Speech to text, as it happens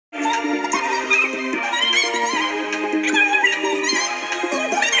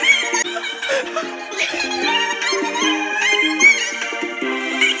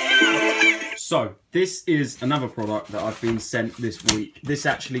So this is another product that I've been sent this week. This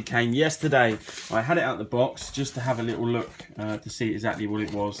actually came yesterday. I had it out of the box just to have a little look to see exactly what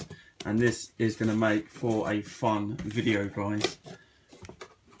it was. And this is going to make for a fun video, guys.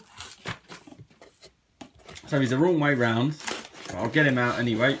 So he's the wrong way round. I'll get him out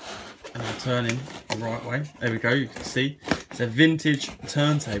anyway. And I'll turn him the right way. There we go, you can see. It's a vintage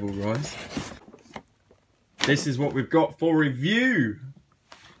turntable, guys. This is what we've got for review.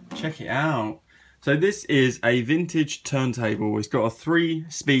 Check it out. So this is a vintage turntable. It's got a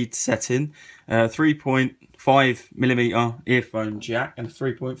 3-speed setting, 3.5mm earphone jack, and a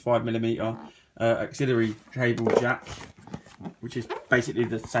 3.5mm auxiliary cable jack, which is basically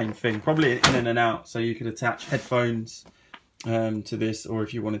the same thing. Probably in and out, so you could attach headphones to this, or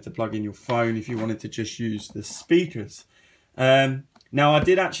if you wanted to plug in your phone, if you wanted to just use the speakers. Now I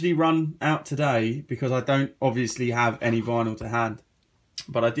did actually run out today because I don't obviously have any vinyl to hand.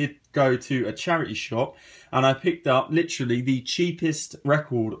 But I did go to a charity shop and I picked up literally the cheapest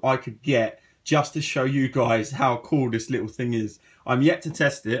record I could get just to show you guys how cool this little thing is. I'm yet to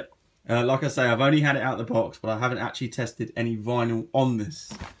test it. Like I say, I've only had it out of the box, but I haven't actually tested any vinyl on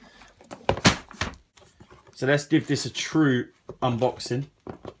this. So let's give this a true unboxing.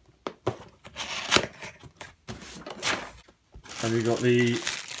 So we've got the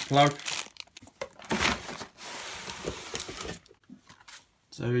plug.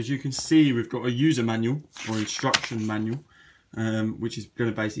 So as you can see, we've got a user manual or instruction manual, which is going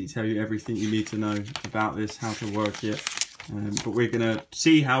to basically tell you everything you need to know about this, how to work it. But we're going to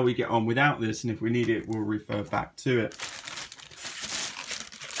see how we get on without this, and if we need it, we'll refer back to it.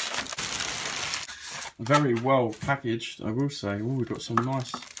 Very well packaged, I will say. Oh, we've got some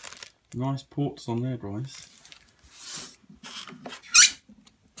nice ports on there, guys.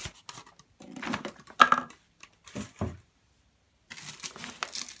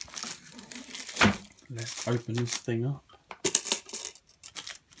 Let's open this thing up.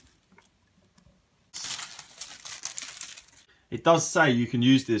 It does say you can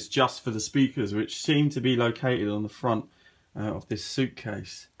use this just for the speakers, which seem to be located on the front of this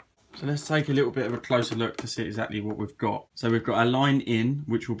suitcase. So let's take a little bit of a closer look to see exactly what we've got. So we've got a line in,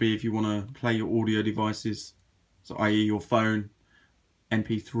 which will be if you want to play your audio devices, so i.e. your phone,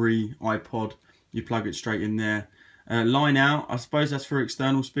 MP3, iPod, you plug it straight in there. Line out, I suppose that's for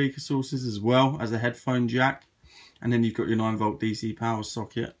external speaker sources as well as a headphone jack. And then you've got your 9-volt DC power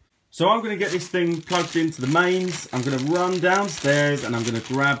socket. So I'm going to get this thing plugged into the mains. I'm going to run downstairs and I'm going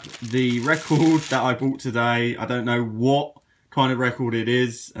to grab the record that I bought today. I don't know what kind of record it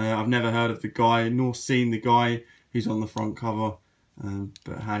is. I've never heard of the guy nor seen the guy who's on the front cover.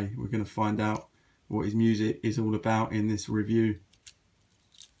 But hey, we're going to find out what his music is all about in this review.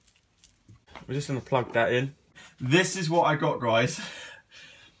 We're just going to plug that in. This is what I got, guys.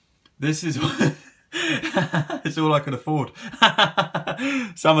 This is what it's all I could afford.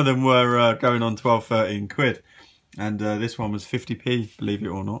 Some of them were going on 12, 13 quid. And this one was 50p, believe it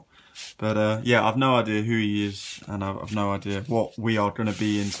or not. But yeah, I've no idea who he is. And I've no idea what we are going to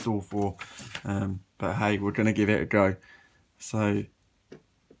be in store for. But hey, we're going to give it a go. So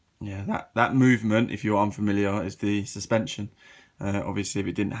yeah, that movement, if you're unfamiliar, is the suspension. Obviously, if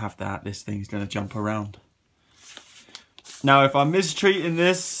it didn't have that, this thing's going to jump around. Now, if I'm mistreating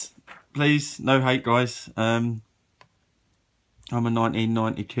this, please, no hate, guys. I'm a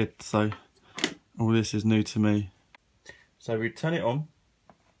 1990 kid, so all this is new to me. So we turn it on,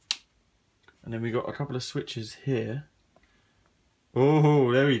 and then we've got a couple of switches here.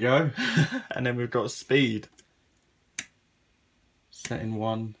 Oh, there we go. And then we've got speed. Setting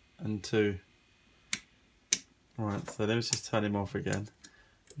 1 and 2. Right, so let's just turn him off again.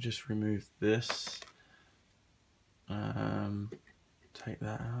 Just remove this. Take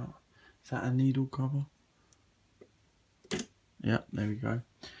that out. Is that a needle cover? Yeah, there we go.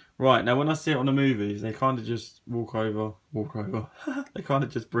 Right, now when I see it on the movies, they kind of just walk over. They kind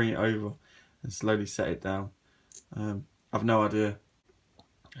of just bring it over and slowly set it down. I've no idea.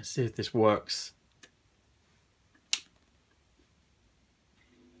 Let's see if this works.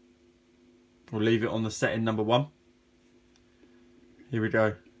 We'll leave it on the setting number 1. Here we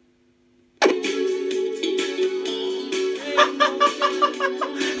go.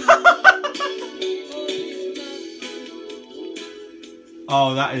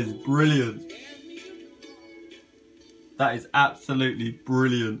 Oh, that is brilliant. That is absolutely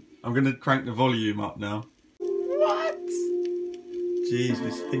brilliant. I'm going to crank the volume up now. What? Jeez,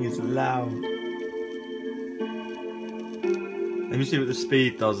 this thing is loud. Let me see what the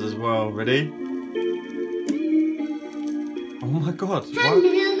speed does as well. Ready? Oh my god. What?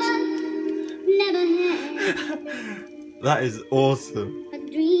 That is awesome.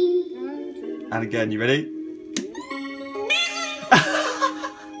 And again, you ready?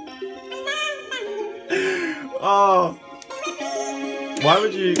 Oh,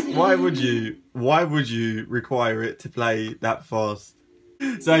 why would you require it to play that fast?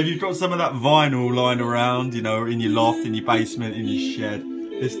 So if you've got some of that vinyl lying around, you know, in your loft, in your basement, in your shed,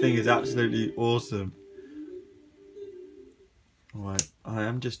 this thing is absolutely awesome. Right, I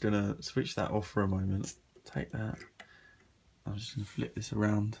am just gonna switch that off for a moment. Take that. I'm just gonna flip this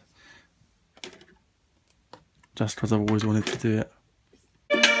around. Just because I've always wanted to do it.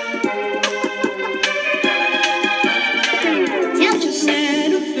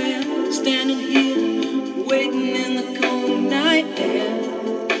 Standing here, waiting in the cold night air.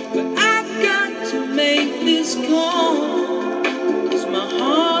 But I've got to make this call, 'cause my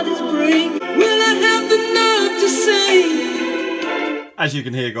heart is breaking. Will I have the nerve to sing? As you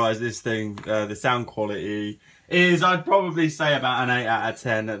can hear, guys, this thing, the sound quality is, I'd probably say, about an 8 out of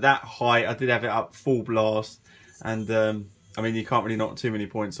 10. At that height, I did have it up full blast. And, I mean, you can't really knock too many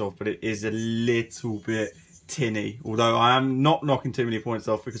points off, but it is a little bit tinny, although I am not knocking too many points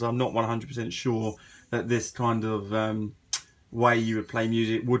off because I'm not 100% sure that this kind of way you would play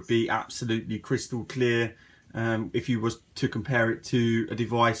music would be absolutely crystal clear if you was to compare it to a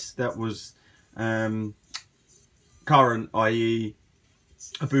device that was current, i.e.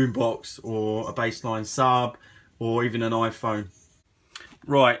 a boombox or a bassline sub or even an iPhone.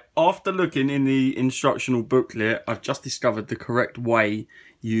 Right, after looking in the instructional booklet, I've just discovered the correct way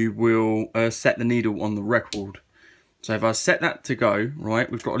you will set the needle on the record. So if I set that to go, right,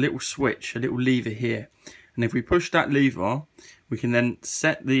 we've got a little switch, a little lever here. And if we push that lever, we can then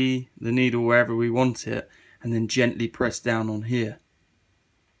set the needle wherever we want it and then gently press down on here.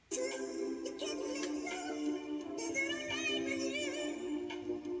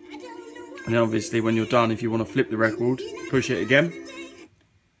 And then obviously when you're done, if you want to flip the record, push it again.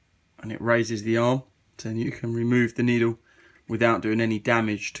 And it raises the arm, so you can remove the needle without doing any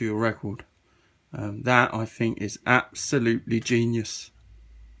damage to your record. That, I think, is absolutely genius.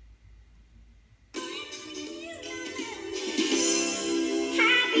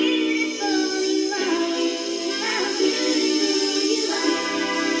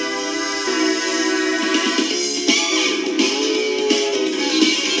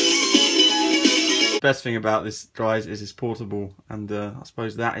 Best thing about this, guys, is it's portable, and I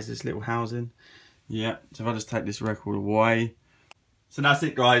suppose that is this little housing. Yeah, so if I just take this record away. So that's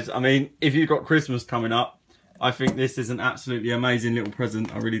it, guys. I mean, if you've got Christmas coming up, I think this is an absolutely amazing little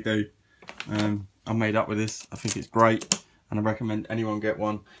present. I really do. I'm made up with this. I think it's great, and I recommend anyone get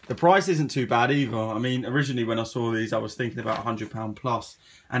one. The price isn't too bad either. I mean, originally when I saw these, I was thinking about £100 plus,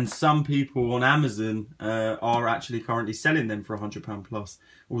 and some people on Amazon are actually currently selling them for £100 plus.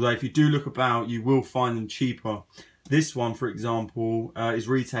 Although if you do look about, you will find them cheaper. This one, for example, is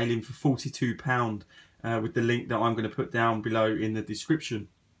retailing for £42 with the link that I'm going to put down below in the description.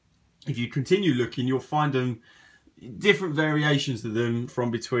 If you continue looking, you'll find them different variations of them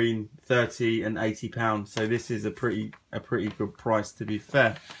from between £30 and £80. So this is a pretty good price, to be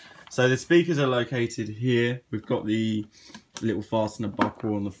fair. So the speakers are located here. We've got the little fastener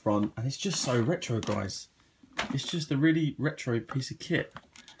buckle on the front, and it's just so retro, guys. It's just a really retro piece of kit.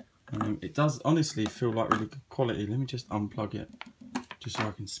 It does honestly feel like really good quality. Let me just unplug it, just so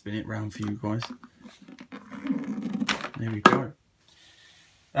I can spin it round for you guys. There we go.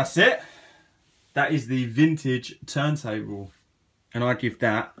 That's it. That is the vintage turntable, and I give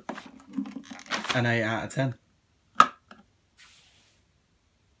that an 8 out of 10.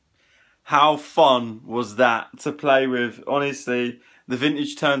 How fun was that to play with? Honestly, the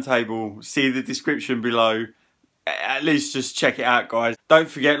vintage turntable, see the description below. At least just check it out, guys. Don't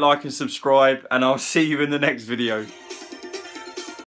forget, like and subscribe, and I'll see you in the next video.